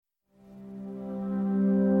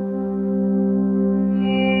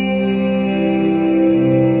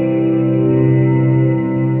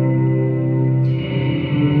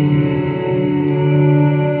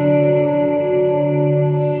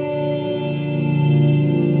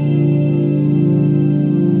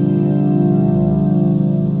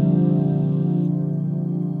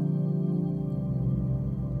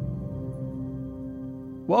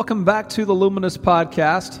Welcome back to the Luminous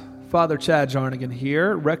Podcast. Father Chad Jarnigan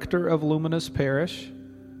here, rector of Luminous Parish.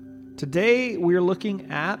 Today we are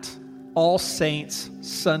looking at All Saints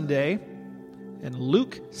Sunday in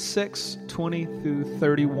Luke 6:20 through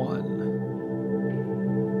 31.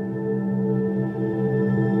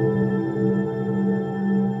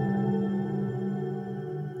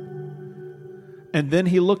 And then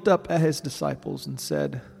he looked up at his disciples and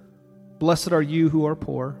said, "Blessed are you who are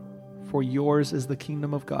poor, for yours is the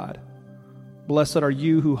kingdom of God. Blessed are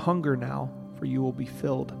you who hunger now, for you will be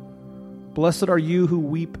filled. Blessed are you who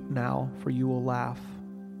weep now, for you will laugh.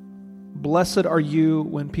 Blessed are you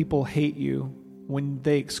when people hate you, when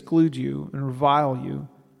they exclude you and revile you,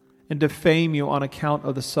 and defame you on account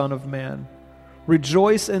of the Son of Man.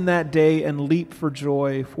 Rejoice in that day and leap for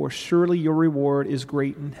joy, for surely your reward is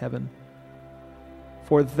great in heaven.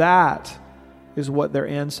 For that is what their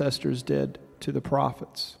ancestors did to the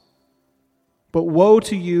prophets. But woe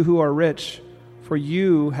to you who are rich, for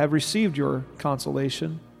you have received your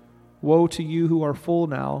consolation. Woe to you who are full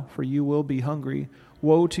now, for you will be hungry.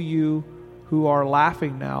 Woe to you who are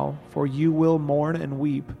laughing now, for you will mourn and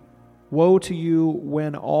weep. Woe to you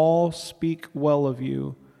when all speak well of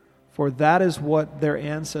you, for that is what their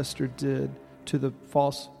ancestor did to the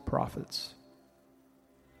false prophets.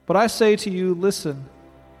 But I say to you, listen,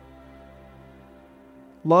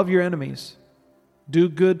 love your enemies. Do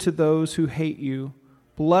good to those who hate you.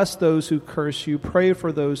 Bless those who curse you. Pray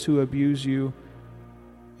for those who abuse you.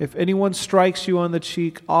 If anyone strikes you on the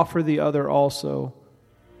cheek, offer the other also.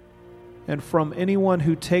 And from anyone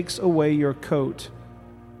who takes away your coat,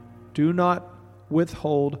 do not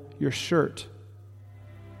withhold your shirt.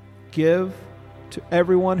 Give to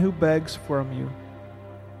everyone who begs from you.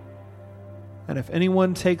 And if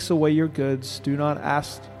anyone takes away your goods, do not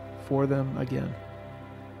ask for them again.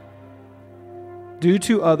 Do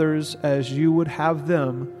to others as you would have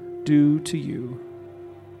them do to you.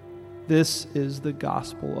 This is the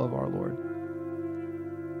gospel of our Lord."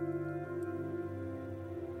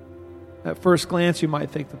 At first glance, you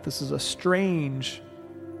might think that this is a strange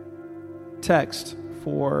text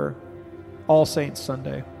for All Saints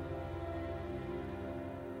Sunday.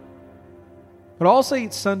 But All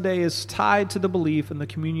Saints Sunday is tied to the belief in the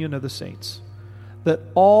communion of the saints, that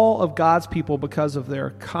all of God's people, because of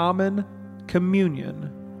their common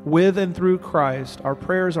communion with and through Christ, our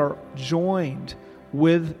prayers are joined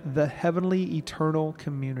with the heavenly eternal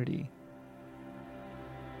community.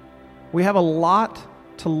 We have a lot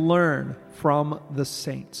to learn from the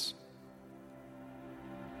saints.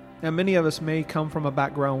 Now, many of us may come from a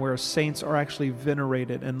background where saints are actually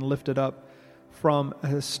venerated and lifted up from a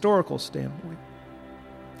historical standpoint.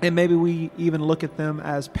 And maybe we even look at them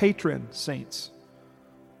as patron saints.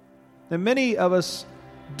 And many of us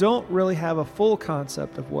don't really have a full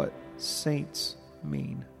concept of what saints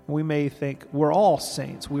mean. We may think we're all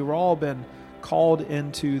saints. We've all been called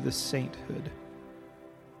into the sainthood.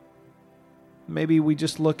 Maybe we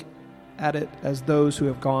just look at it as those who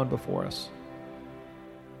have gone before us.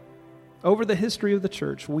 Over the history of the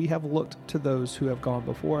church, we have looked to those who have gone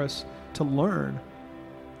before us to learn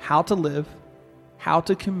how to live, how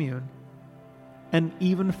to commune, and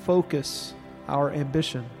even focus our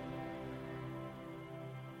ambition.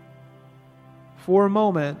 For a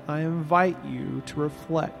moment, I invite you to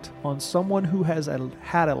reflect on someone who has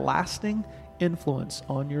had a lasting influence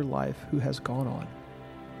on your life who has gone on.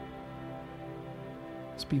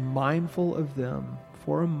 Let's be mindful of them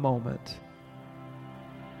for a moment,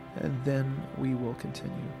 and then we will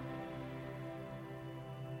continue.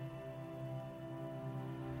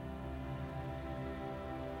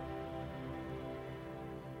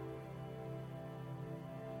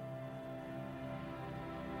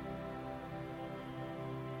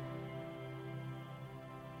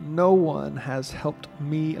 No one has helped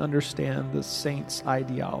me understand the saints'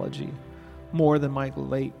 ideology more than my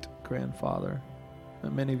late grandfather.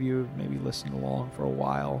 And many of you have maybe listened along for a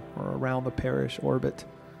while or around the parish orbit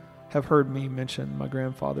have heard me mention my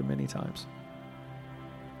grandfather many times.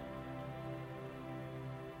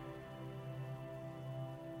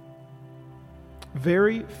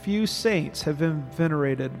 Very few saints have been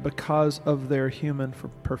venerated because of their human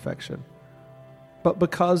perfection, but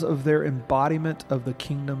because of their embodiment of the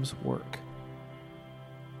kingdom's work.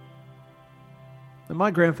 And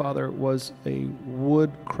my grandfather was a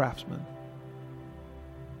wood craftsman.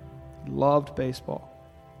 He loved baseball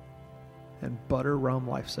and butter rum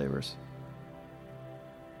lifesavers.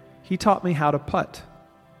 He taught me how to putt.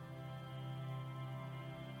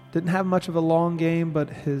 Didn't have much of a long game, but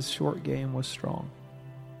his short game was strong,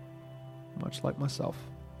 much like myself.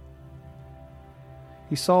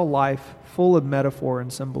 He saw life full of metaphor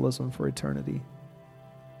and symbolism for eternity.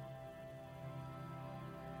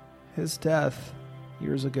 His death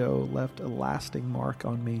years ago left a lasting mark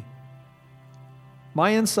on me.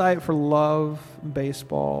 My insight for love,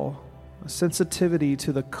 baseball, a sensitivity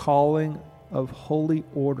to the calling of holy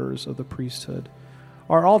orders of the priesthood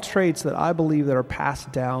are all traits that I believe that are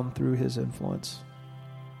passed down through his influence.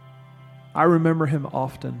 I remember him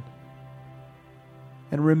often,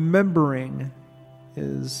 and remembering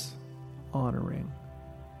is honoring.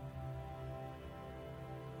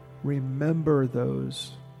 Remember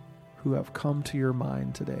those who have come to your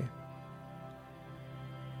mind today.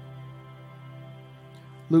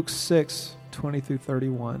 Luke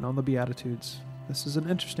 6:20-31 on the Beatitudes. This is an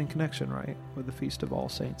interesting connection, right, with the Feast of All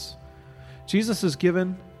Saints. Jesus has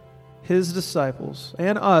given his disciples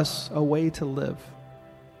and us a way to live,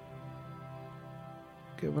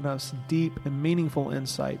 given us deep and meaningful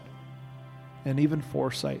insight and even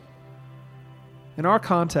foresight. In our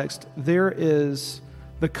context, there is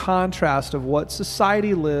the contrast of what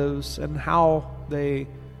society lives and how they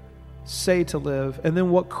say to live, and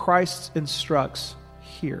then what Christ instructs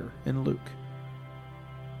here in Luke.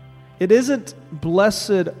 It isn't,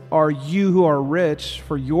 blessed are you who are rich,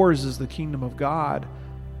 for yours is the kingdom of God.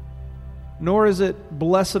 Nor is it,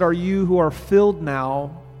 blessed are you who are filled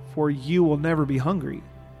now, for you will never be hungry.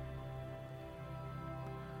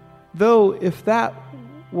 Though if that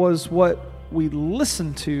was what we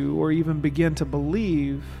listen to or even begin to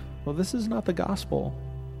believe, well, this is not the gospel.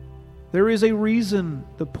 There is a reason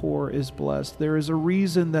the poor is blessed. There is a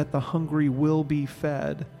reason that the hungry will be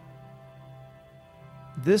fed.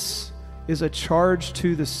 This is a charge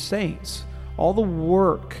to the saints. All the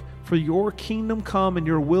work for your kingdom come and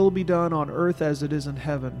your will be done on earth as it is in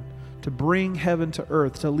heaven, to bring heaven to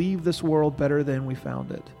earth, to leave this world better than we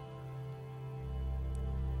found it.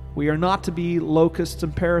 We are not to be locusts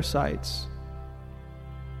and parasites.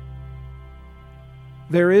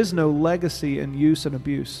 There is no legacy in use and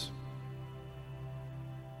abuse.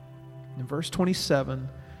 In verse 27,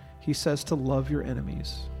 he says to love your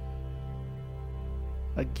enemies.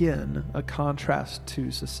 Again, a contrast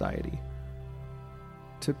to society.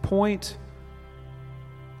 To point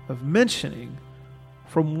of mentioning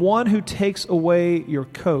from one who takes away your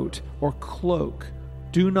coat or cloak,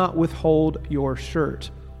 do not withhold your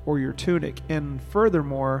shirt or your tunic. And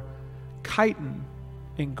furthermore, chiton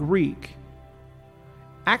in Greek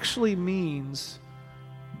actually means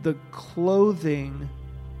the clothing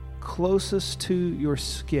closest to your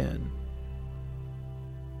skin.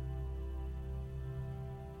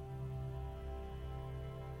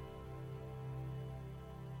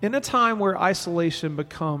 In a time where isolation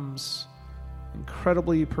becomes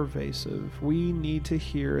incredibly pervasive, we need to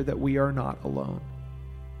hear that we are not alone.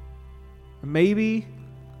 Maybe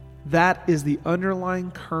that is the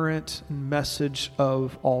underlying current and message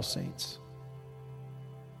of All Saints.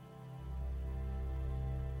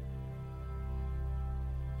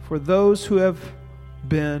 For those who have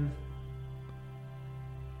been,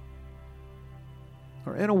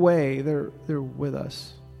 or in a way, they're with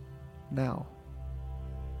us now.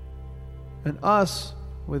 And us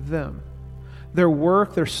with them. Their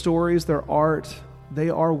work, their stories, their art, they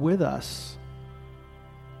are with us.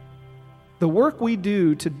 The work we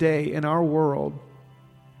do today in our world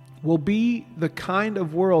will be the kind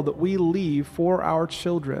of world that we leave for our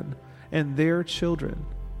children and their children.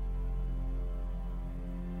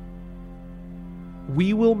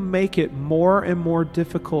 We will make it more and more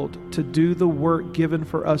difficult to do the work given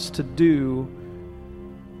for us to do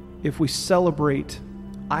if we celebrate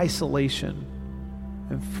isolation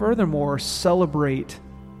and furthermore celebrate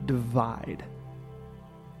divide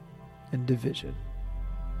and division.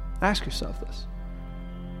 Ask yourself this.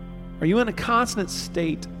 Are you in a constant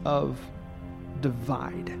state of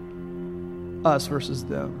divide? Us versus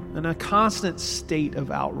them. In a constant state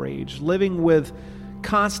of outrage, living with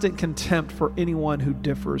constant contempt for anyone who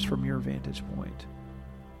differs from your vantage point.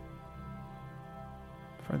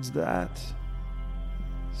 Friends, that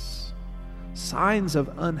is signs of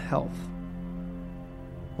unhealth.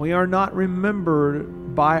 We are not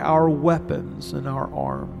remembered by our weapons and our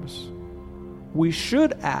arms. We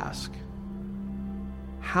should ask,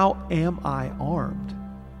 how am I armed?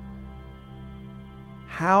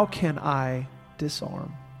 How can I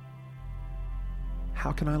disarm?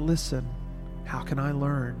 How can I listen? How can I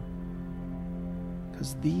learn?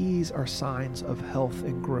 Because these are signs of health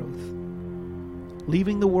and growth.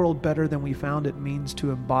 Leaving the world better than we found it means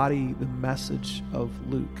to embody the message of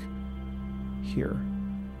Luke here.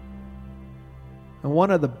 And one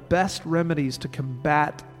of the best remedies to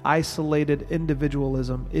combat isolated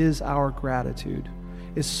individualism is our gratitude,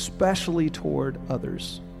 especially toward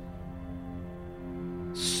others.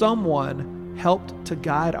 Someone helped to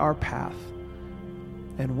guide our path.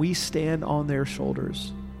 and we stand on their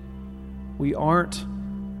shoulders. We aren't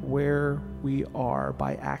where we are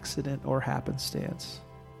by accident or happenstance.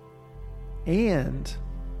 And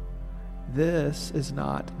this is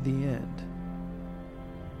not the end.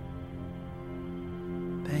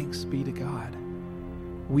 Thanks be to God.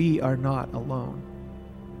 We are not alone.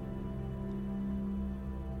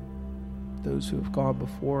 Those who have gone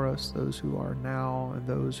before us, those who are now, and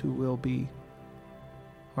those who will be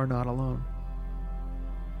are not alone.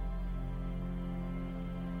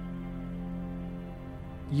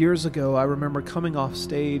 Years ago, I remember coming off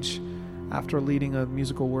stage after leading a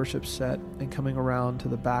musical worship set and coming around to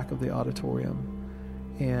the back of the auditorium.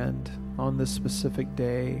 And on this specific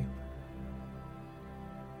day,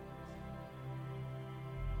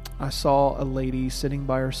 I saw a lady sitting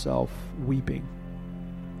by herself weeping.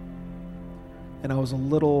 And I was a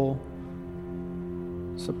little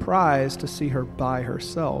surprised to see her by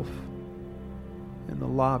herself in the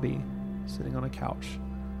lobby, sitting on a couch.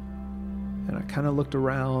 And I kind of looked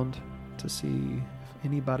around to see if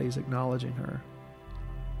anybody's acknowledging her.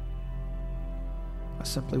 I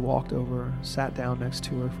simply walked over, sat down next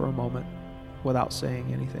to her for a moment without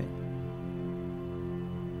saying anything.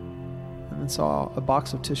 And then saw a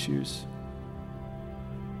box of tissues.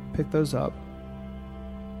 Picked those up.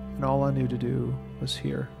 And all I knew to do was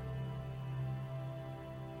hear.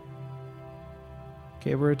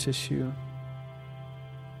 Gave her a tissue.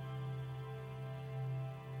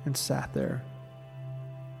 And sat there.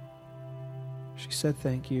 She said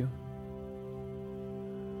thank you.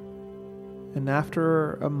 And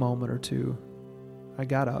after a moment or two, I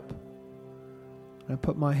got up. And I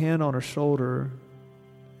put my hand on her shoulder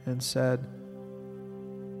and said,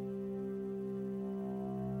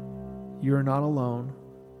 "You're not alone.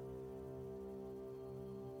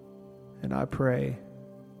 And I pray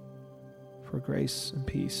for grace and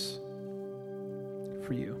peace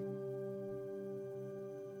for you."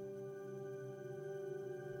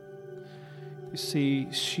 You see,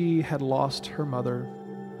 she had lost her mother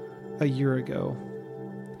a year ago,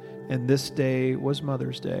 and this day was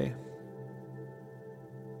Mother's Day.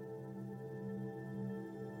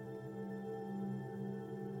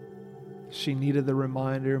 She needed the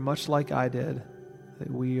reminder, much like I did, that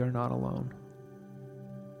we are not alone,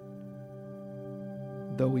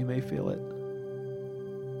 though we may feel it.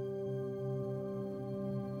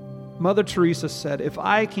 Mother Teresa said, "If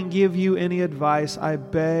I can give you any advice, I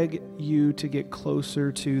beg you to get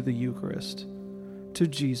closer to the Eucharist, to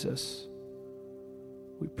Jesus.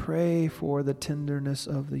 We pray for the tenderness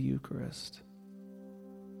of the Eucharist."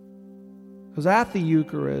 Because at the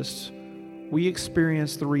Eucharist, we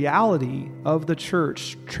experience the reality of the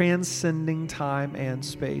church transcending time and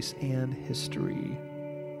space and history.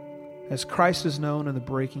 As Christ is known in the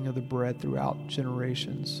breaking of the bread throughout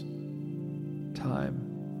generations, time,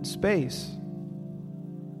 space.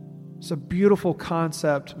 It's a beautiful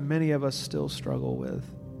concept many of us still struggle with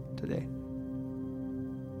today.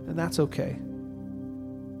 And that's okay.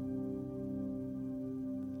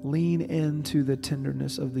 Lean into the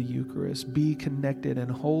tenderness of the Eucharist. Be connected in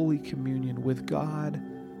holy communion with God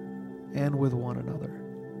and with one another.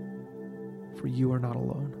 For you are not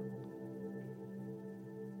alone.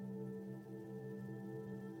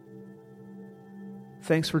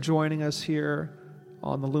 Thanks for joining us here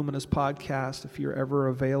on the Luminous Podcast. If you're ever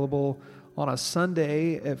available on a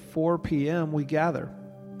Sunday at 4 p.m., we gather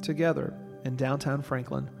together in downtown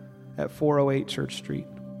Franklin at 408 Church Street.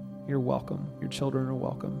 You're welcome. Your children are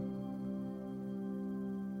welcome.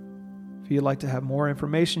 If you'd like to have more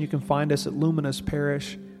information, you can find us at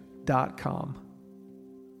luminousparish.com.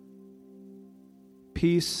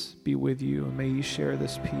 Peace be with you, and may you share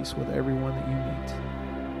this peace with everyone that you meet.